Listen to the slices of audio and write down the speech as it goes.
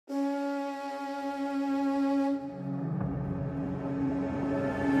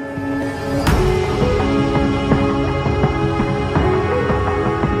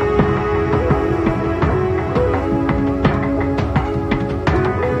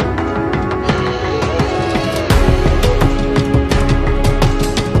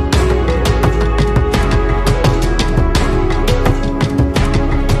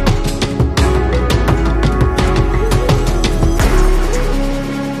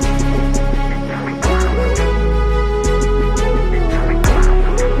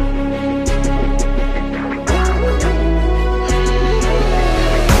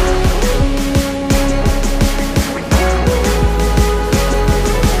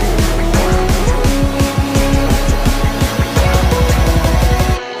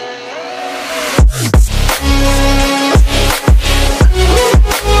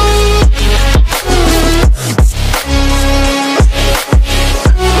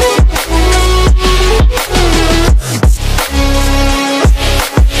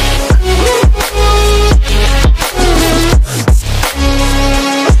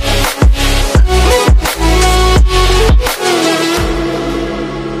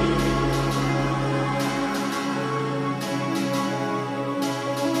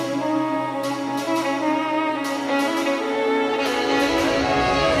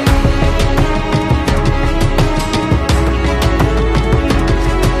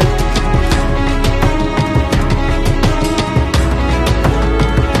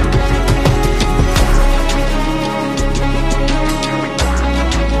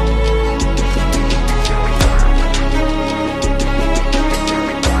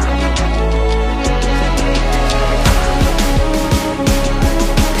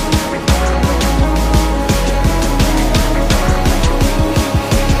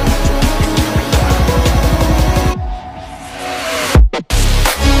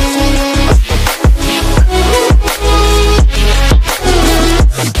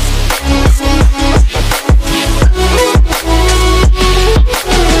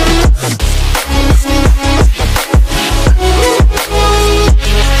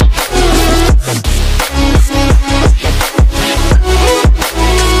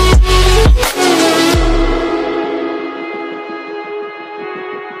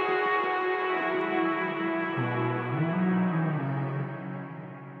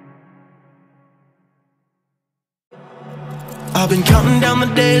I've been counting down the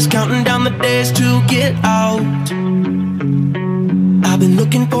days to get out. I've been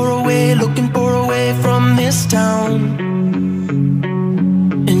looking for a way from this town.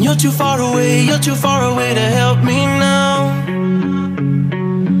 And you're too far away to help me now.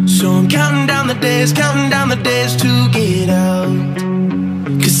 So I'm counting down the days to get out.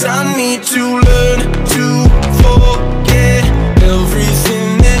 'Cause I need to learn to forget everything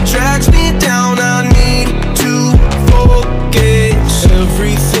that drags me down. I need to forget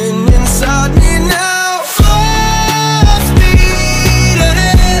everything inside me now. Full speed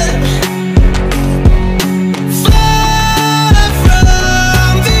ahead, far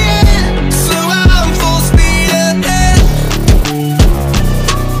from the end. So I'm full speed ahead.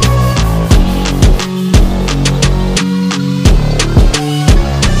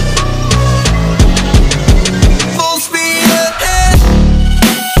 Full speed ahead.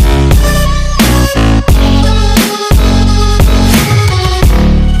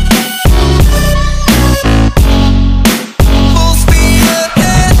 Full speed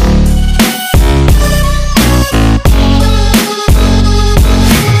ahead.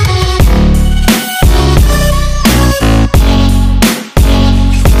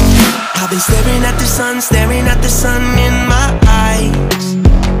 I've been staring at the sun in my eyes.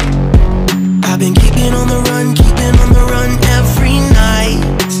 I've been keeping on the run every night.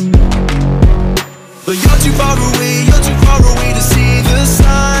 But you're too far away to see the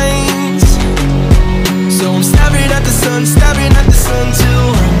signs. So I'm staring at the sun till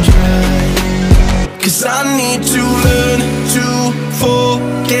I'm dry. 'Cause I need to learn to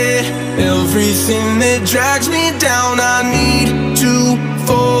forget everything that drags me down. I need to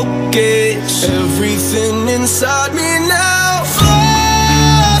forget everything inside me now.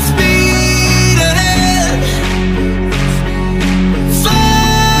 Full speed ahead,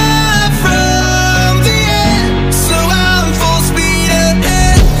 far from the end. So I'm full speed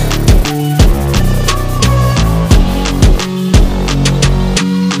ahead.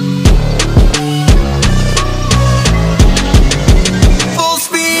 Full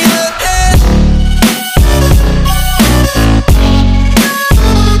speed ahead.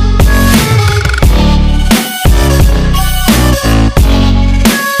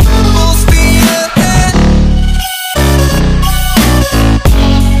 Full speed ahead.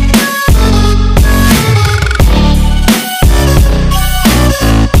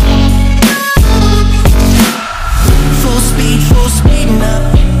 Full speed now.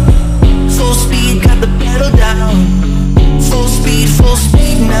 Full speed, got the pedal down. Full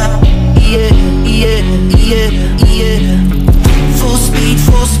speed now. Yeah, yeah, yeah, yeah. Full speed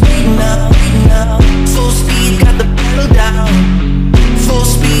now. Full speed, got the pedal down. Full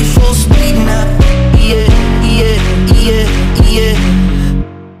speed now. Yeah, yeah, yeah, yeah.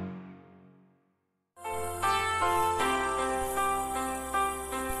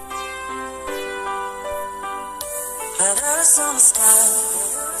 Letters on the sky,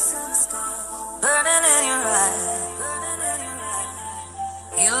 burning in your eyes.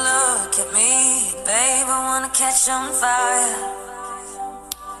 You look at me, babe, I wanna catch on fire.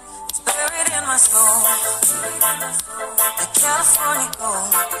 It's buried in my soul, the California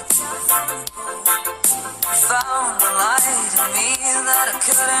gold. You found the light in me that I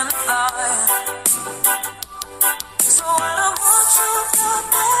couldn't find. So when I want you,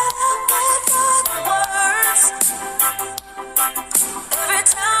 got words. Every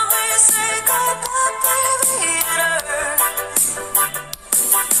time we say goodbye, baby, it hurts.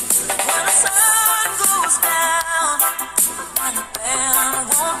 When the sun goes down and the band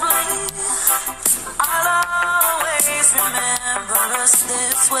won't play, I'll always remember us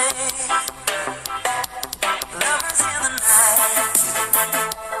this way. Lovers in the night,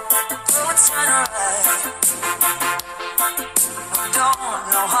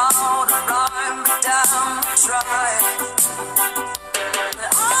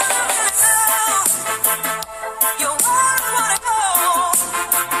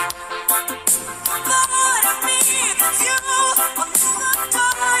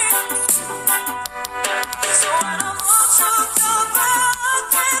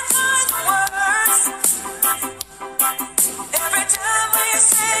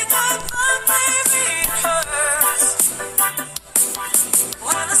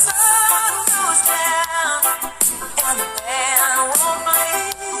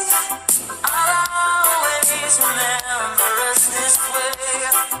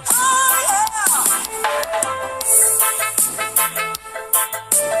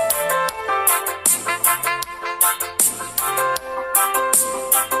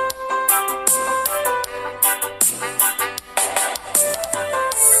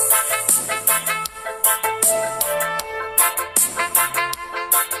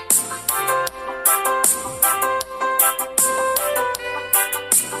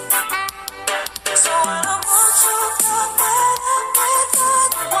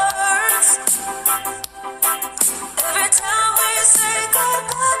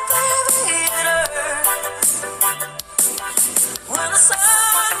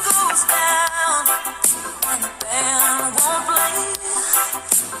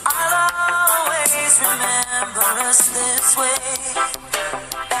 remember us this way.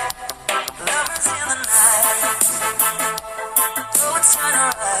 Lovers in the night, though it's kinda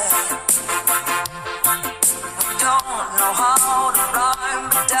right. We don't know how to rhyme,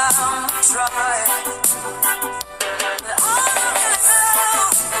 but damn, we try. But all I know,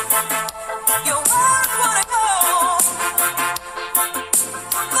 you're where I wanna go.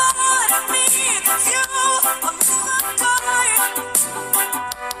 The part of me that's you, will never die.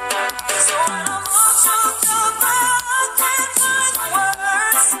 So when I'm all choked up, I can't find the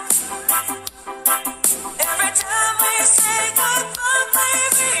words. Every time we say goodbye,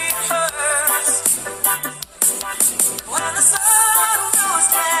 baby, it hurts. When the sun goes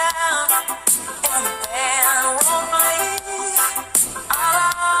down and the band won't play,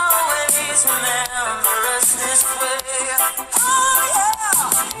 I'll always remember us this way. Oh yeah.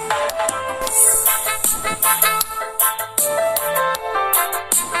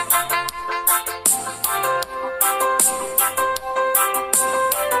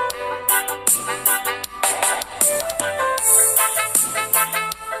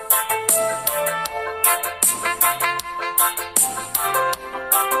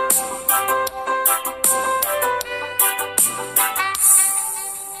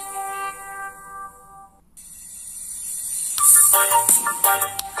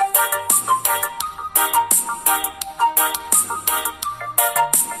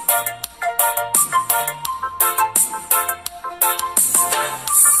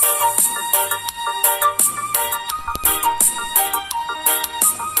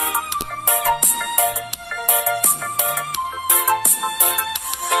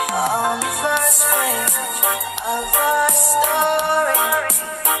 On the first page of our story,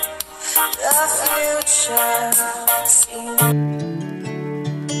 the future seems.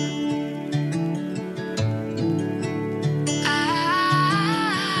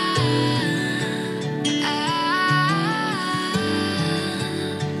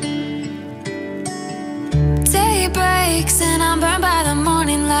 Day breaks and I'm burned by the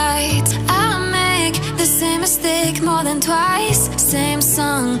morning light. I make the same mistake more than twice. Same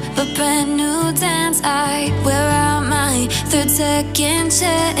song, but brand new dance. I wear out my third second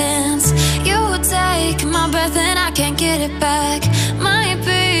chance. You take my breath and I can't get it back. Might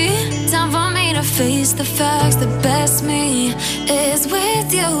be time for me to face the facts. The best me is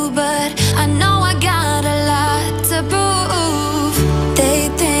with you, but I know I got a lot to prove. They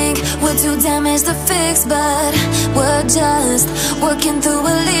think we're too damaged to fix, but we're just working through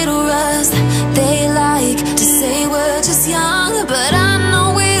a little rust. They like to say we're just young, but I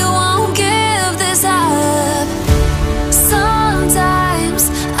know we won't give this up. Sometimes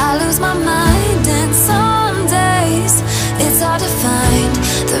I lose my mind, and some days it's hard to find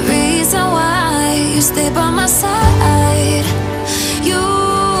the reason why you stay by my side. You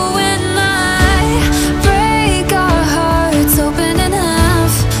and I break our hearts open in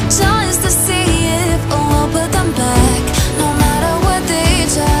half, just to see if we'll put them back. No matter what they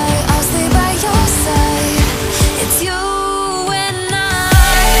try, I'll stay by your side. It's you and I.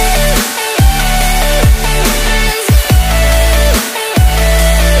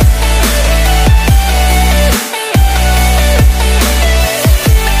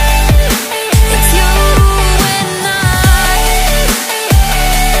 It's you and I.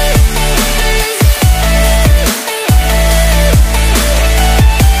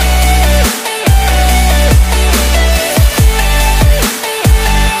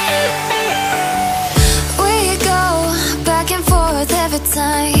 We go back and forth every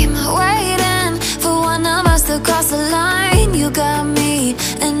time, waiting for one of us to cross the line. You got me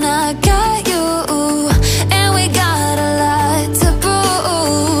and I got you, and we got a lot to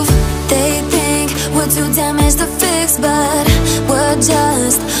prove. They think we're too damaged to fix, but we're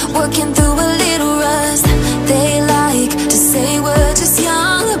just working through a little rust. They like to say we're just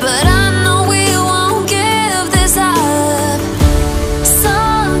young, but I know we won't give this up.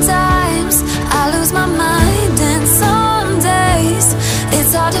 Sometimes I lose my mind, and some days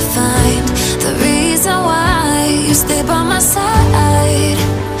it's hard to find the reason why you stay by my side.